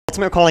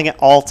Ultimate, we're calling it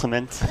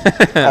ultimate.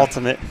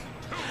 Ultimate.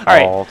 All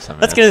right,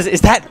 let's get this. Is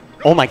that?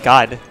 Oh my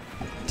God!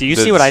 Do you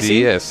see what I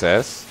see?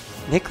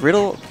 ZSS. Nick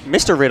Riddle,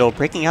 Mr. Riddle,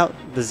 breaking out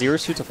the Zero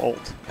Suits of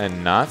old.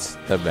 And not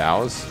the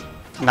Bows.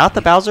 Not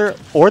the Bowser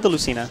or the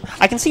Lucina.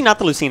 I can see not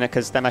the Lucina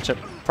because that matchup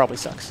probably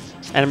sucks.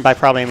 And by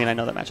probably I mean I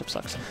know that matchup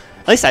sucks.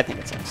 At least I think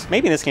it sucks.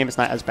 Maybe in this game it's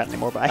not as bad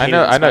anymore, but I hate it.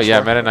 I know. Yeah,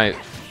 Meta Knight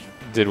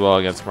did well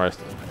against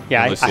Martha.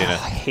 Yeah, I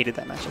hated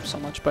that matchup so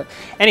much. But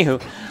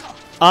anywho,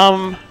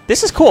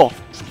 this is cool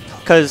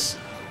because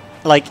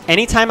like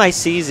anytime I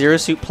see Zero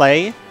Suit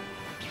play,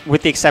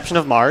 with the exception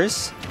of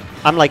Mars,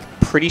 I'm like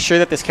pretty sure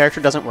that this character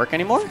doesn't work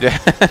anymore. Yeah.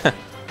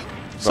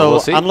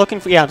 So we'll I'm looking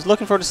forward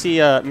to see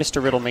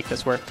Mr. Riddle make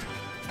this work.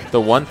 The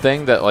one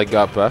thing that like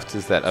got buffed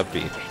is that up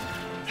B.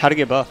 How to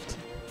get buffed?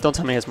 Don't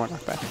tell me it's more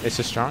knockback. It's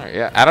just stronger.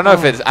 Yeah, I don't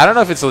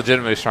know if it's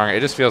legitimately stronger. It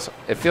just feels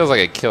like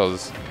it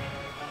kills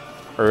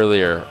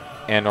earlier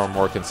and or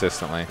more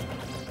consistently.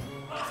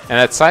 And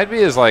that side B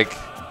is like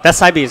that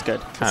side B is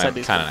good. Kind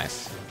of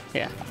nice.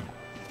 Yeah.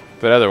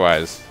 But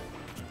otherwise,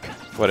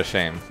 what a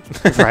shame.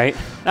 Right.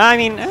 I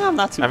mean, I'm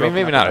not too. I mean,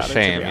 maybe not a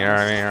shame. You know what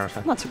I mean?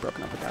 I'm not too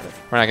broken up about it.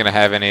 We're not gonna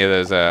have any of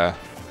those.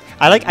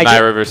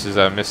 Naira versus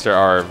Mr.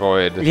 R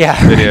Void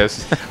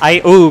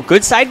videos. Ooh,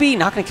 good side B,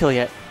 not gonna kill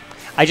yet.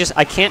 I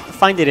can't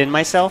find it in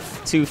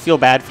myself to feel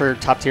bad for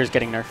top tiers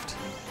getting nerfed.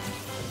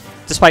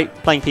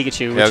 Despite playing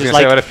Pikachu, which is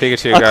like what if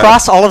Pikachu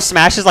across all of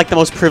Smash is like the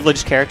most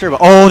privileged character, but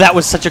oh, that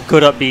was such a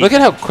good up B. Look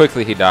at how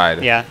quickly he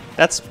died. Yeah,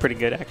 that's pretty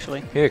good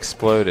actually. He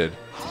exploded.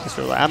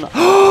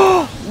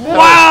 Wow!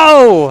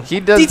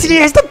 D2da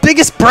has the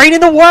biggest brain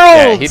in the world.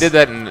 Yeah, he did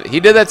that. He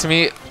did that to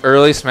me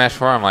early Smash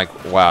 4. I'm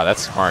like, wow,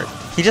 that's smart.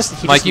 He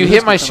just like you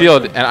hit my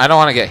shield, and I don't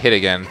want to get hit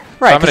again.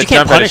 Right, so I'm gonna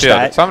jump out of shield.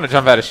 That. So I'm gonna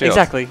jump out of shield.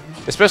 Exactly.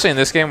 Especially in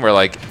this game where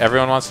like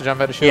everyone wants to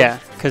jump out of shield. Yeah,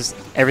 because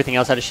everything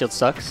else out of shield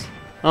sucks.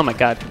 Oh my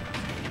God.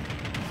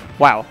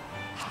 Wow.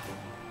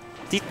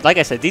 Like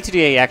I said,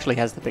 D2da actually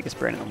has the biggest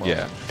brain in the world.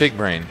 Yeah, big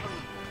brain.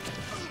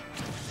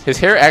 His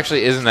hair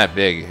actually isn't that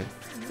big.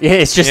 Yeah,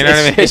 it's just you know what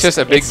I mean. It's just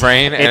a big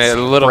brain and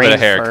a little bit of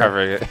hair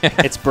covering it.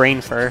 It's brain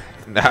fur.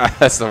 Nah,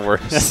 that's the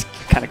worst. That's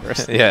kind of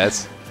gross. Yeah,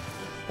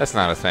 that's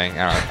not a thing.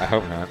 I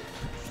hope not.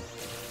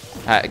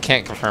 I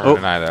can't confirm or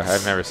deny though.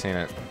 I've never seen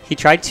it. He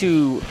tried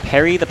to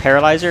parry the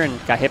paralyzer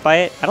and got hit by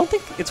it. I don't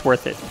think it's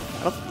worth it.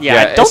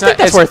 I don't think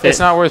that's worth it. It's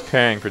not worth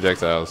parrying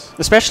projectiles.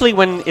 Especially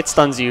when it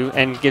stuns you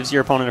and gives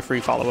your opponent a free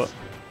follow-up.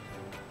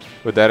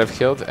 Would that have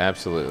killed?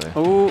 Absolutely.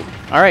 Oh,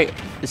 all right.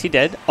 Is he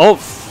dead? Oh,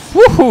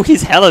 woohoo,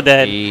 he's hella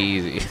dead.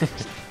 Easy.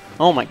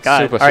 Oh my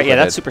God. All right, yeah,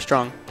 that's super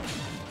strong.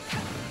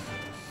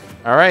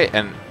 All right,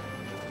 and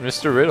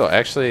Mr. Riddle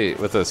actually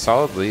with a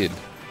solid lead.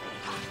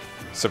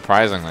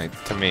 Surprisingly,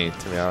 to me,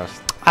 to be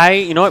honest.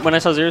 You know what? When I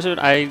saw Zero Suit,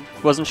 I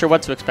wasn't sure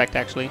what to expect,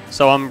 actually.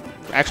 So I'm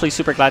actually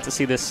super glad to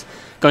see this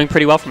going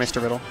pretty well for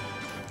Mr. Riddle.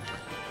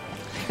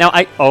 Now,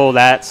 oh,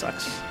 that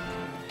sucks.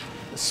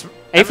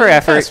 A for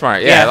effort. That's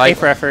smart. Yeah, like, A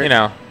for effort. You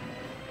know,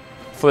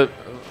 flip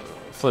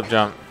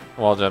jump,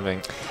 wall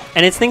jumping.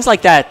 And it's things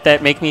like that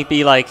that make me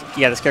be like,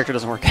 yeah, this character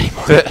doesn't work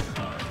anymore.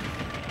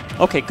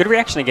 Okay, good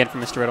reaction again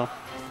from Mr. Riddle.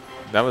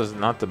 That was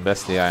not the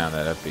best DI on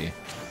that FB.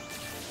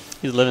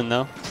 He's living,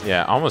 though.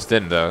 Yeah, almost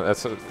didn't, though.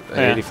 That's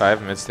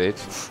 85 mid-stage.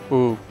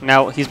 Ooh.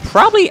 Now, he's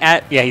probably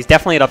at... Yeah, he's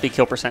definitely at up B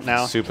kill percent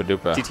now. Super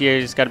duper.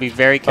 DTA's got to be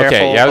very careful.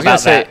 Okay, yeah, I was going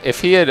to say,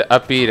 if he had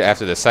up B'd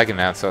after the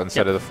second out, so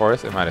instead of the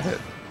fourth, it might have hit.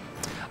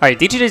 All right,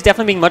 D2da is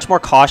definitely being much more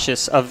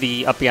cautious of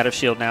the up B out of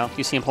shield now.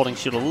 You see him holding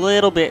shield a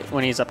little bit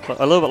when he's up close.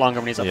 A little bit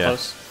longer when he's up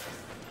close.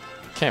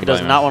 He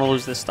does not want to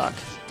lose this stock.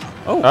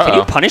 Oh, can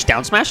you punish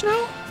down smash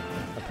now?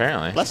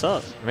 Apparently. Bless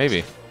up.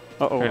 Maybe.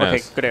 Uh-oh,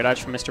 okay, good air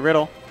dodge from Mr.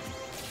 Riddle.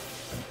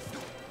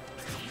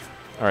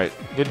 All right,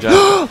 good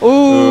job.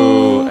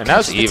 Ooh, and now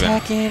it's even.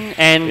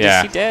 And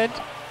is he dead?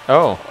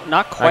 Oh,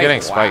 not quite. I'm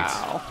getting spiked.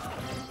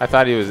 I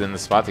thought he was in the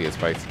spot to get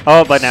spiked.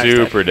 Oh, but now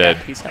super dead.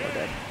 Yeah, he's hella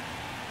dead.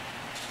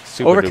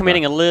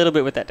 Overcommitting a little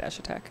bit with that dash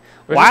attack.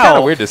 Which is kind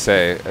of weird to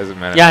say as a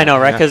Meta. Yeah, I know,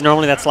 right? Because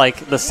normally that's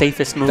like the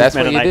safest move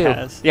Meta Knight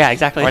has. Yeah,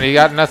 exactly. When you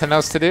got nothing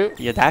else to do,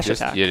 you dash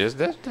attack. You just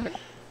dash attack.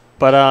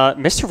 But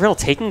Mr. Riddle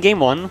taking game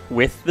 1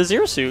 with the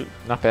Zero Suit.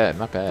 Not bad,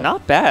 not bad.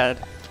 Not bad.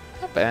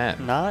 Not bad.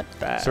 Not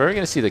bad. So we're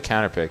going to see the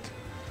counter pick.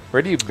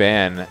 Where do you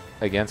ban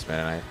against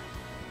Meta Knight?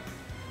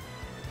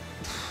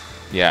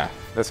 Yeah,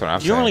 that's what I'm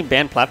saying. You don't really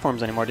ban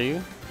platforms anymore, do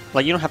you?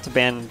 Like, you don't have to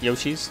ban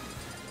Yoshis.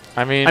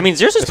 I mean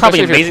Zero Suit's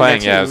probably amazing there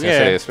too. Yeah, I was going to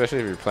say, especially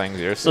if you're playing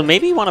Zero Suit. So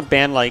maybe you want to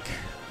ban, like,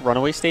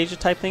 runaway stage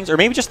type things? Or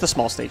maybe just the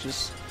small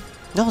stages.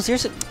 No, Zero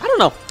Suit, I don't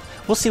know.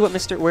 We'll see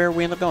where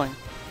we end up going.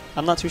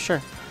 I'm not too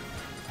sure.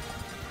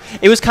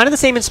 It was kind of the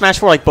same in Smash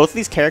 4. Like, both of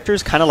these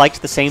characters kind of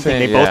liked the same thing.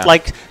 They both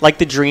liked, like,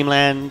 the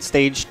Dreamland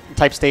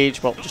type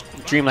stage. Well, just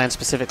Dreamland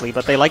specifically.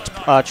 But they liked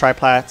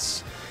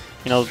triplats.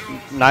 You know,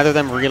 neither of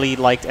them really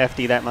liked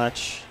FD that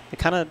much. They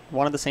kind of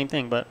wanted the same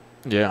thing, but...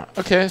 Yeah.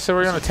 Okay, so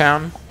we're going to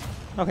town.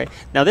 Okay.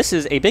 Now, this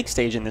is a big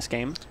stage in this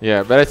game.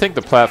 Yeah, but I think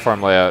the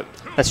platform layout...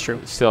 That's true.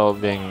 Still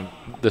being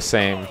the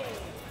same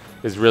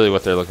is really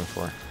what they're looking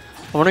for.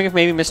 I'm wondering if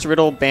maybe Mr.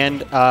 Riddle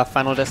banned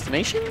Final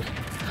Destination?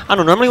 I don't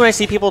know. Normally when I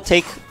see people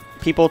take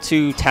people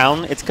to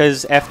town, it's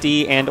because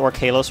FD and or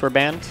Kalos were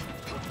banned.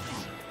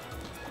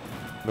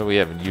 But we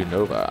have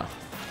Unova.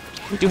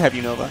 We do have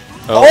Unova.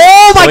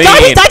 Oh, my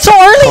god, he died so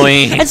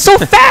early Clean. and so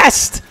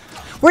fast!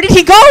 Where did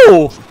he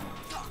go?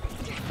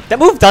 That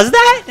move does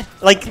that?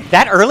 Like,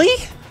 that early?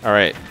 All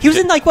right. He was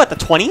in, like, what, the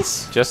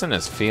 20s? Justin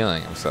is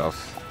feeling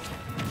himself.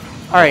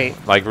 All right.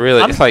 Like,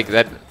 really, like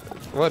that.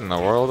 What in the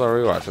world are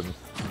we watching?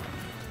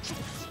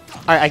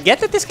 All right, I get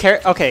that this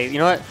character... Okay, you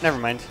know what? Never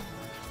mind.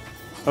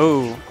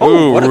 Oh,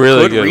 Ooh, what a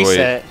really good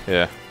reset. Weight.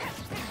 Yeah.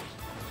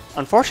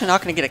 Unfortunately,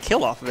 not going to get a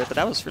kill off of it, but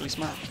that was really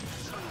smart.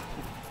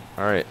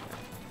 All right.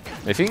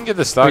 If you can get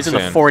the stock He's in the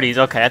 40s.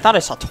 Okay, I thought I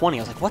saw 20.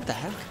 I was like, what the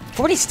heck?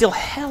 40's still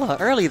hella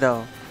early,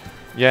 though.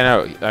 Yeah,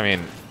 no, I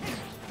mean...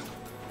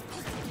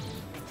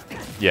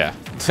 Yeah.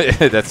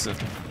 That's...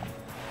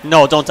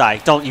 No, don't die.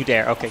 Don't you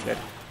dare. Okay, good.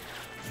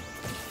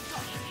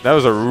 That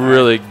was a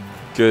really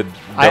good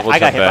double I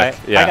got jump hit by back.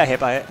 it. Yeah. I got hit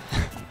by it.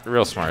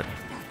 Real smart.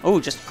 Oh,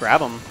 just grab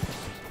him.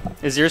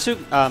 Is Zero Suit?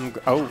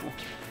 Oh,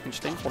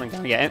 interesting. Holding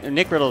down. Yeah, and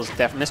Mr.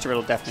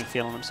 Riddle definitely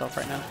feeling himself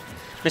right now.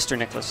 Mr.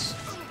 Nicholas.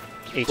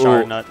 HR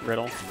Ooh. Nut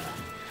Riddle.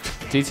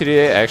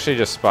 D2da actually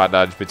just spot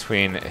dodged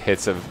between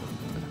hits of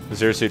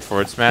Zero Suit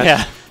forward smash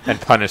Yeah. and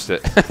punished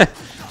it.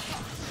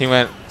 He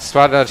went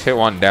spot dodge, hit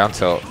one, down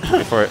tilt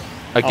before it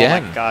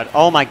again. Oh my god.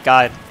 Oh my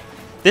god.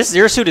 This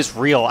Zero Suit is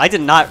real. I did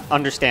not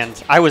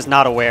understand. I was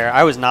not aware.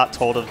 I was not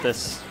told of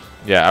this.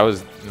 Yeah, I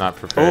was not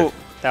prepared. Oh,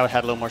 that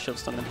had a little more shield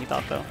stun than he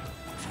thought, though.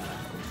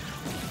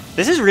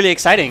 This is really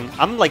exciting.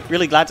 I'm like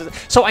really glad to.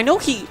 So I know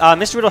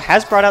Mr. Riddle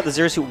has brought out the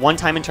Zero Suit one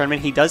time in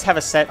tournament. He does have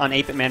a set on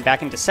 8-Bit Man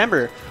back in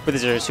December with the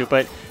Zero Suit,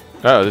 but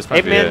Oh, this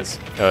might be it. Man's-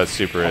 Oh, it's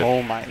super it.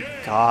 oh my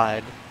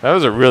god. That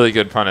was a really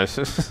good punish.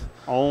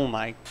 Oh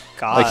my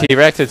god. Like he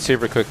reacted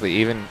super quickly,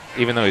 even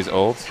though he's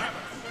old.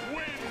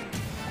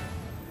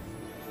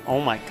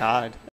 Oh my god.